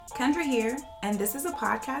Kendra here, and this is a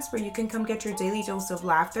podcast where you can come get your daily dose of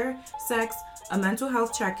laughter, sex, a mental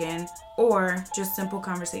health check-in, or just simple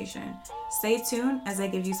conversation. Stay tuned as I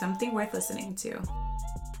give you something worth listening to.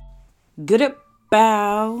 Good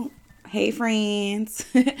bow. Hey friends.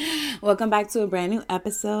 Welcome back to a brand new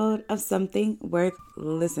episode of Something Worth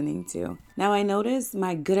Listening to. Now I noticed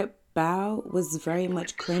my good bow was very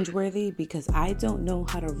much cringeworthy because I don't know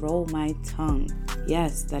how to roll my tongue.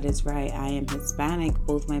 Yes, that is right. I am Hispanic.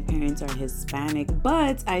 Both my parents are Hispanic,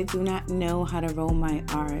 but I do not know how to roll my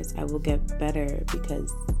R's. I will get better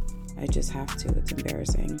because I just have to. It's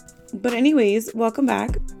embarrassing. But anyways, welcome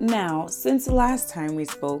back. Now, since the last time we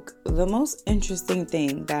spoke, the most interesting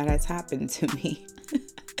thing that has happened to me,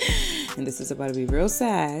 and this is about to be real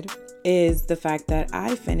sad, is the fact that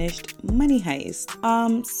I finished Money Heist.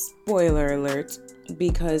 Spoiler alert,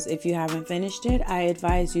 because if you haven't finished it, I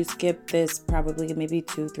advise you skip this probably maybe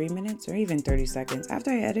 2-3 minutes or even 30 seconds. After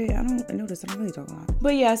I edit, I don't notice I'm really talking a lot.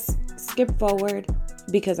 But yes, skip forward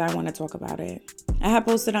because I want to talk about it. I have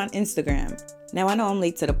posted on Instagram. Now I know I'm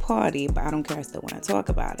late to the party, but I don't care. I still want to talk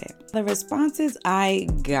about it. The responses I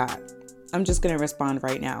got, I'm just going to respond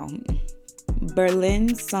right now.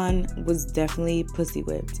 Berlin's son was definitely pussy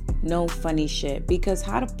whipped. No funny shit. Because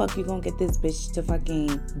how the fuck you gonna get this bitch to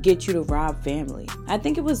fucking get you to rob family? I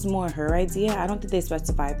think it was more her idea. I don't think they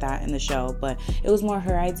specified that in the show, but it was more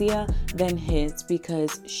her idea than his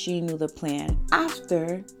because she knew the plan.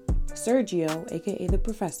 After Sergio, aka the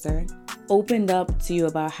professor, opened up to you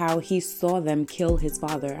about how he saw them kill his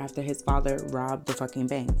father after his father robbed the fucking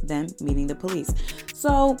bank, them meaning the police.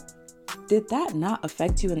 So did that not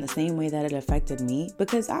affect you in the same way that it affected me?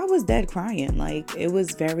 Because I was dead crying. Like, it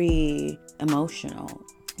was very emotional.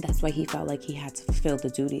 That's why he felt like he had to fulfill the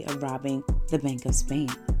duty of robbing the Bank of Spain,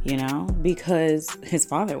 you know? Because his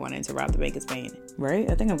father wanted to rob the Bank of Spain, right?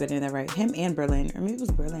 I think I'm getting that right. Him and Berlin, or maybe it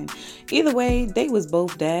was Berlin. Either way, they was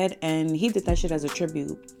both dead, and he did that shit as a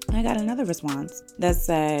tribute. I got another response that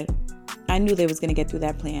said, I knew they was going to get through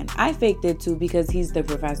that plan. I faked it too because he's the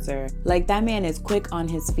professor. Like, that man is quick on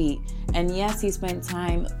his feet. And yes, he spent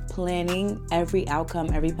time planning every outcome,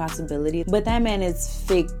 every possibility. But that man is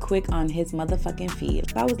fake quick on his motherfucking feet.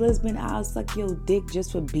 If I was lesbian, I'll suck your dick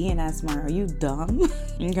just for being that smart. Are you dumb?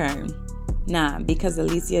 Okay. Nah, because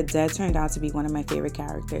Alicia Dead turned out to be one of my favorite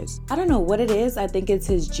characters. I don't know what it is. I think it's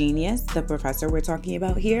his genius, the professor we're talking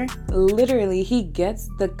about here. Literally, he gets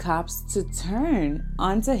the cops to turn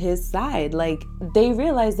onto his side. Like, they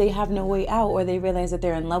realize they have no way out, or they realize that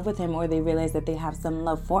they're in love with him, or they realize that they have some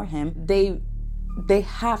love for him. They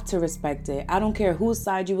have to respect it. I don't care whose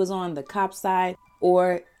side you was on, the cop side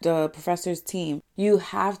or the professor's team. You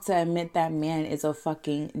have to admit that man is a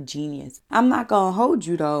fucking genius. I'm not gonna hold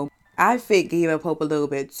you though. I fake gave up hope a little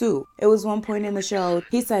bit too. It was one point in the show,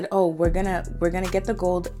 he said, oh, we're gonna get the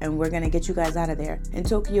gold and we're gonna get you guys out of there. And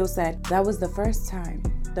Tokyo said that was the first time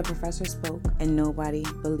the professor spoke and nobody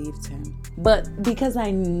believed him. But because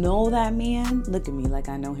I know that man, look at me like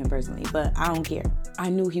I know him personally, but I don't care. I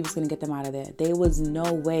knew he was gonna get them out of there. There was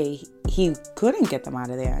no way he couldn't get them out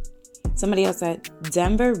of there. Somebody else said,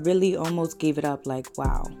 Denver really almost gave it up. Like,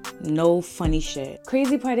 wow, no funny shit.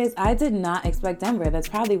 Crazy part is I did not expect Denver. That's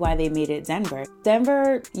probably why they made it Denver.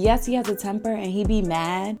 Denver, yes, he has a temper and he be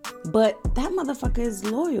mad, but that motherfucker is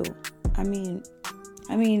loyal. I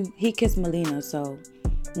mean, he kissed Melina, so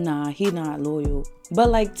nah, he not loyal. But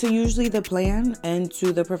like to usually the plan and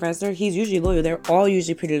to the professor, he's usually loyal. They're all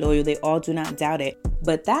usually pretty loyal. They all do not doubt it.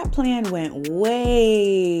 But that plan went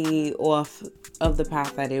way off of the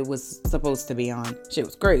path that it was supposed to be on. Shit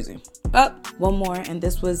was crazy. One more, and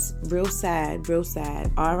this was real sad.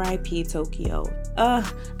 R.I.P. Tokyo.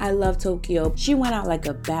 I love Tokyo. She went out like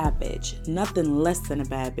a bad bitch. Nothing less than a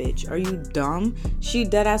bad bitch. Are you dumb? She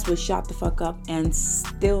deadass was shot the fuck up and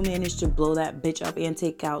still managed to blow that bitch up and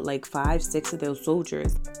take out like 5-6 of those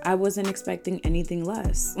soldiers. I wasn't expecting anything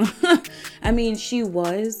less. I mean, she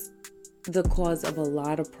was the cause of a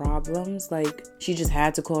lot of problems. Like, she just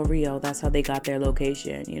had to call Rio. That's how they got their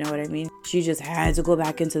location. You know what I mean? She just had to go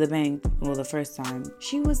back into the bank. Well, the first time.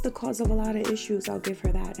 She was the cause of a lot of issues. I'll give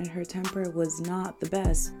her that. And her temper was not the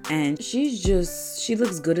best. And she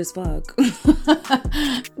looks good as fuck.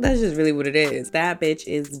 That's just really what it is. That bitch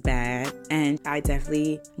is bad. And I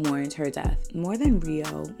definitely mourned her death. More than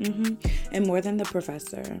Rio. And more than the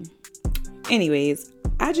professor. Anyways,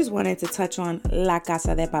 I just wanted to touch on La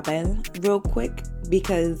Casa de Papel real quick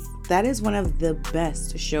because that is one of the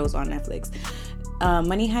best shows on Netflix.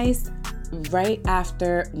 Money Heist, right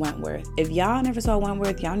after Wentworth. If y'all never saw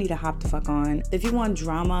Wentworth, y'all need to hop the fuck on. If you want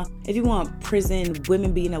drama, if you want prison,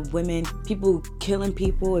 women beating up women, people killing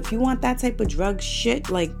people, if you want that type of drug shit,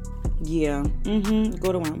 like Yeah.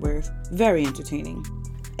 Go to Wentworth. Very entertaining.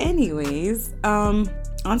 Anyways, on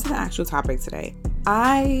to the actual topic today.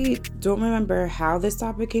 I don't remember how this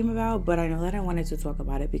topic came about, but I know that I wanted to talk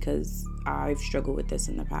about it because I've struggled with this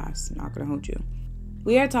in the past. Not gonna hold you.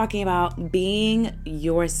 We are talking about being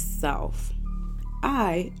yourself.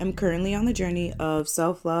 I am currently on the journey of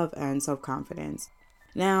self-love and self-confidence.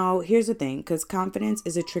 Now, here's the thing, because confidence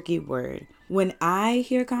is a tricky word. When I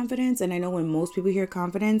hear confidence, and I know when most people hear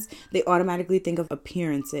confidence, they automatically think of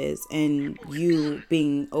appearances and you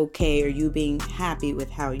being okay or you being happy with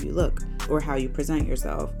how you look or how you present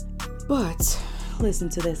yourself. But listen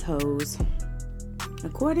to this, hoes.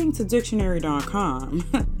 According to dictionary.com,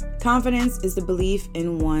 confidence is the belief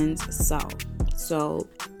in one's self. So,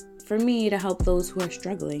 for me to help those who are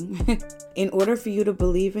struggling, in order for you to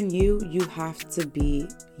believe in you, you have to be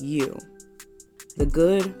you. The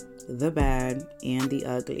good, the bad, and the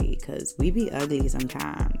ugly, because we be ugly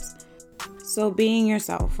sometimes. So being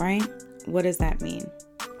yourself, right? What does that mean?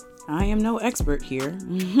 I am no expert here,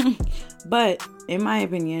 but in my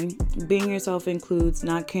opinion, being yourself includes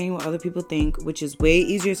not caring what other people think, which is way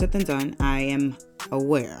easier said than done. I am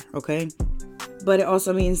aware, okay? But it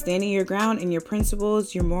also means standing your ground in your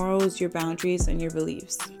principles, your morals, your boundaries, and your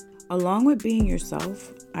beliefs. Along with being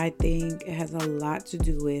yourself, I think it has a lot to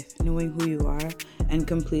do with knowing who you are and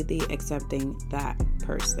completely accepting that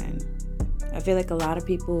person. I feel like a lot of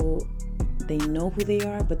people, they know who they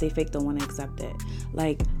are, but they fake don't want to accept it.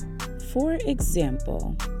 Like, for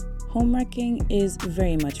example, homewrecking is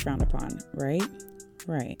very much frowned upon, right?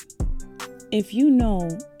 Right. If you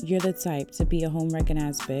know you're the type to be a homewrecking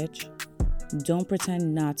ass bitch, don't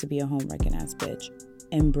pretend not to be a homewrecking ass bitch.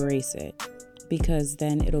 Embrace it, because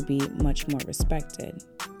then it'll be much more respected.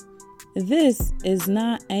 This is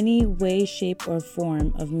not any way, shape, or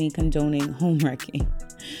form of me condoning homewrecking.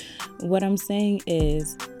 What I'm saying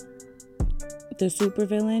is the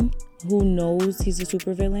supervillain who knows he's a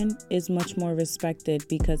supervillain is much more respected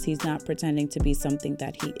because he's not pretending to be something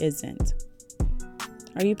that he isn't.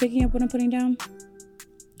 Are you picking up what I'm putting down?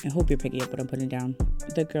 I hope you're picking up what I'm putting down.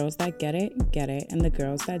 The girls that get it, and the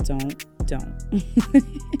girls that don't.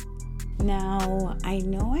 Now, I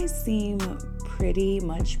know I seem pretty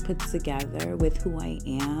much put together with who I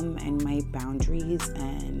am and my boundaries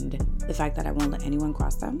and the fact that I won't let anyone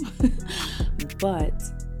cross them. But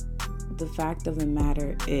the fact of the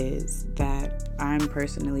matter is that I'm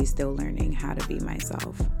personally still learning how to be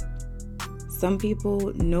myself. Some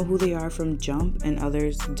people know who they are from jump and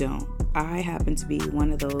others don't. I happen to be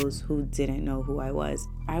one of those who didn't know who I was.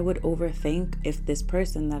 I would overthink if this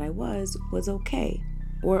person that I was okay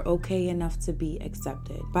or okay enough to be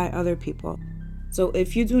accepted by other people. So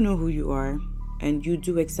if you do know who you are and you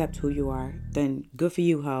do accept who you are, then good for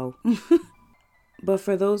you, ho. But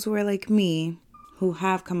for those who are like me, who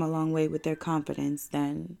have come a long way with their confidence,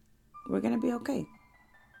 then we're gonna be okay.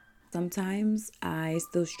 Sometimes I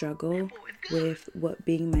still struggle with what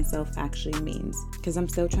being myself actually means because I'm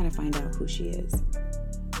still trying to find out who she is.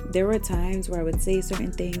 There were times where I would say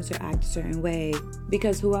certain things or act a certain way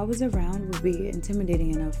because who I was around would be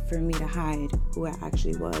intimidating enough for me to hide who I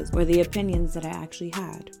actually was or the opinions that I actually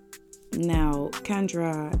had. Now,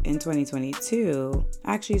 Kendra in 2022,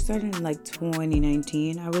 actually started in like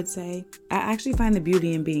 2019, I would say. I actually find the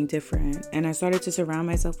beauty in being different, and I started to surround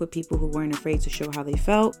myself with people who weren't afraid to show how they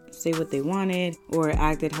felt, say what they wanted, or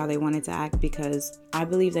acted how they wanted to act because I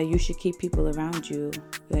believe that you should keep people around you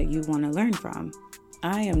that you want to learn from.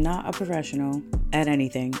 I am not a professional at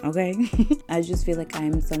anything, okay? I just feel like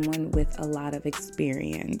I'm someone with a lot of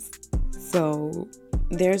experience. So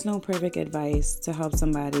there's no perfect advice to help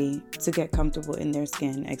somebody to get comfortable in their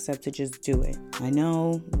skin except to just do it. I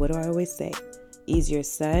know, what do I always say? Easier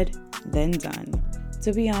said than done.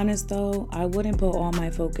 To be honest though, I wouldn't put all my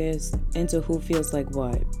focus into who feels like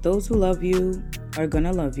what. Those who love you are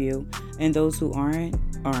gonna love you, and those who aren't.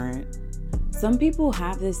 Some people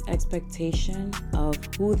have this expectation of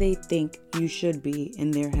who they think you should be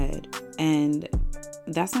in their head, and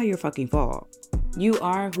that's not your fucking fault. You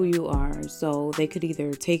are who you are, so they could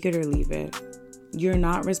either take it or leave it. You're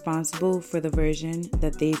not responsible for the version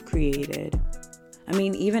that they've created. I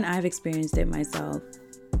mean, even I've experienced it myself.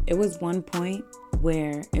 It was one point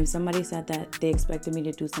where if somebody said that they expected me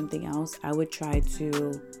to do something else, I would try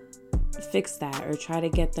to fix that or try to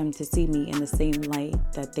get them to see me in the same light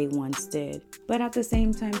that they once did. But at the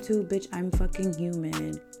same time too, bitch, I'm fucking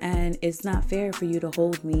human, and it's not fair for you to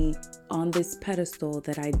hold me on this pedestal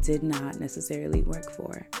that I did not necessarily work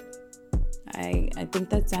for. I think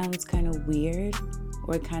that sounds kind of weird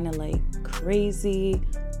or kind of like crazy,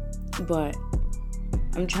 but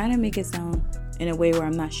I'm trying to make it sound in a way where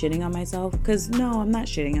I'm not shitting on myself. Because no, I'm not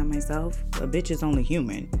shitting on myself. A bitch is only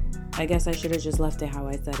human. I guess I should have just left it how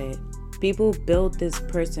I said it. People build this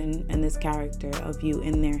person and this character of you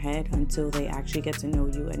in their head until they actually get to know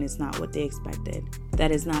you and it's not what they expected.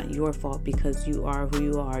 That is not your fault because you are who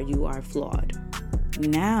you are. You are flawed.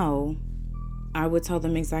 Now, I would tell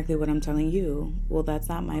them exactly what I'm telling you. Well, that's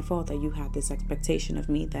not my fault that you have this expectation of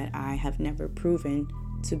me that I have never proven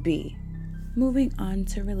to be. Moving on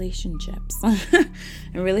to relationships.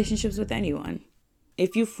 And relationships with anyone.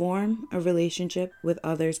 If you form a relationship with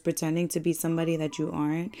others pretending to be somebody that you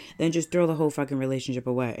aren't, then just throw the whole fucking relationship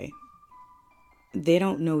away. They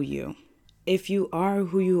don't know you. If you are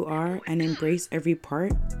who you are and embrace every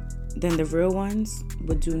part, then the real ones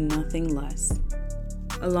would do nothing less.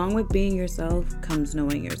 Along with being yourself comes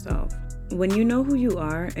knowing yourself. When you know who you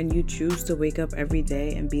are and you choose to wake up every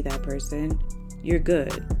day and be that person, you're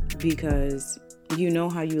good because you know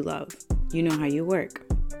how you love. You know how you work.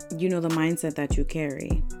 You know the mindset that you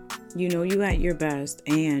carry. You know you at your best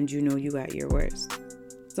and you know you at your worst.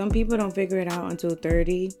 Some people don't figure it out until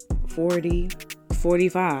 30, 40,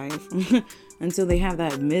 45, until they have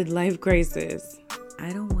that midlife crisis.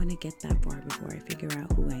 I don't want to get that far before I figure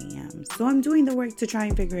out who I am. So I'm doing the work to try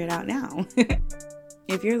and figure it out now.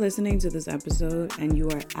 If you're listening to this episode and you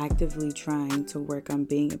are actively trying to work on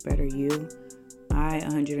being a better you, I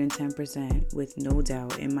 110% with no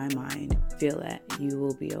doubt in my mind feel that you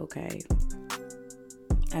will be okay.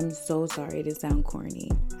 I'm so sorry to sound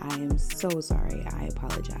corny. I am so sorry. I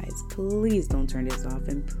apologize. Please don't turn this off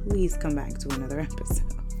and please come back to another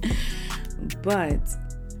episode. But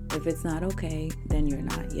if it's not okay, then you're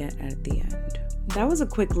not yet at the end. That was a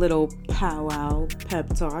quick little powwow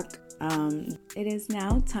pep talk. It is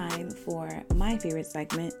now time for my favorite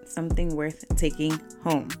segment, Something Worth Taking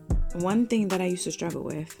Home. One thing that I used to struggle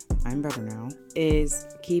with, I'm better now, is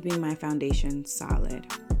keeping my foundation solid.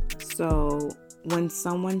 So when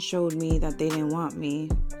someone showed me that they didn't want me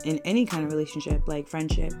in any kind of relationship, like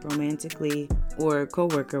friendship, romantically, or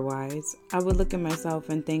coworker wise, I would look at myself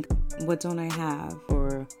and think, what don't I have?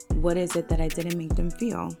 Or what is it that I didn't make them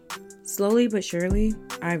feel? Slowly but surely,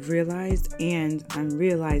 I've realized and I'm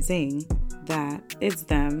realizing that it's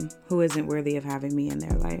them who isn't worthy of having me in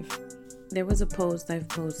their life. There was a post I've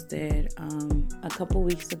posted a couple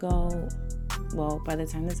weeks ago. Well, by the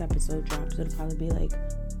time this episode drops, it'll probably be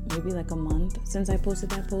maybe a month since I posted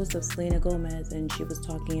that post of Selena Gomez, and she was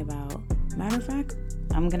talking about, matter of fact,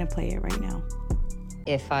 I'm gonna play it right now.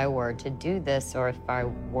 If I were to do this, or if I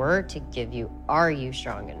were to give you, are you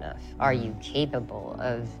strong enough? Are you capable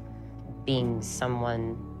of being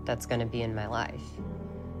someone that's gonna be in my life?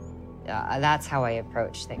 That's how I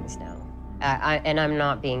approach things now. And I'm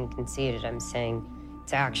not being conceited. I'm saying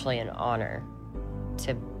it's actually an honor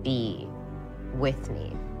to be with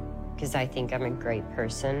me, because I think I'm a great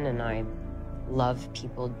person and I love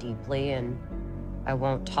people deeply, and I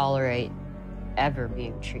won't tolerate ever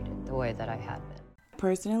being treated the way that I had been.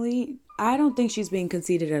 Personally, I don't think she's being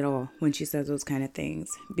conceited at all when she says those kind of things,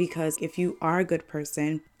 because if you are a good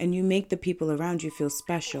person and you make the people around you feel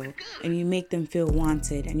special and you make them feel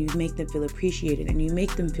wanted and you make them feel appreciated and you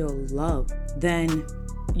make them feel loved, then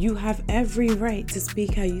you have every right to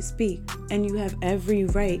speak how you speak, and you have every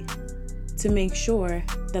right to make sure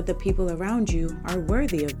that the people around you are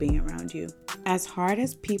worthy of being around you. As hard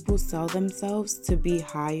as people sell themselves to be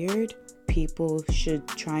hired, people should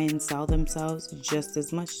try and sell themselves just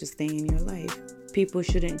as much to stay in your life. People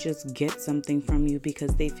shouldn't just get something from you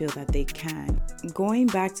because they feel that they can. Going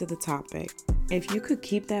back to the topic, if you could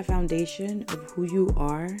keep that foundation of who you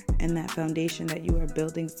are and that foundation that you are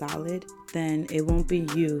building solid, then it won't be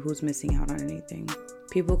you who's missing out on anything.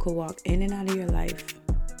 People could walk in and out of your life,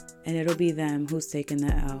 and it'll be them who's taking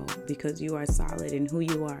the L, because you are solid in who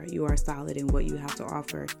you are. You are solid in what you have to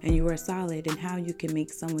offer. And you are solid in how you can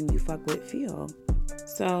make someone you fuck with feel.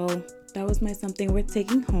 So that was my Something Worth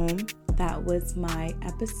Taking Home. That was my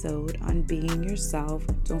episode on being yourself.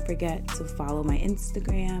 Don't forget to follow my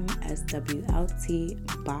Instagram,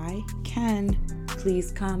 SWLT by Ken.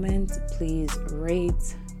 Please comment, please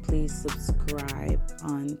rate, please subscribe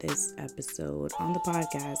on this episode on the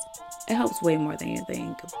podcast. It helps way more than you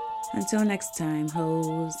think. Until next time,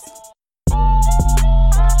 hoes.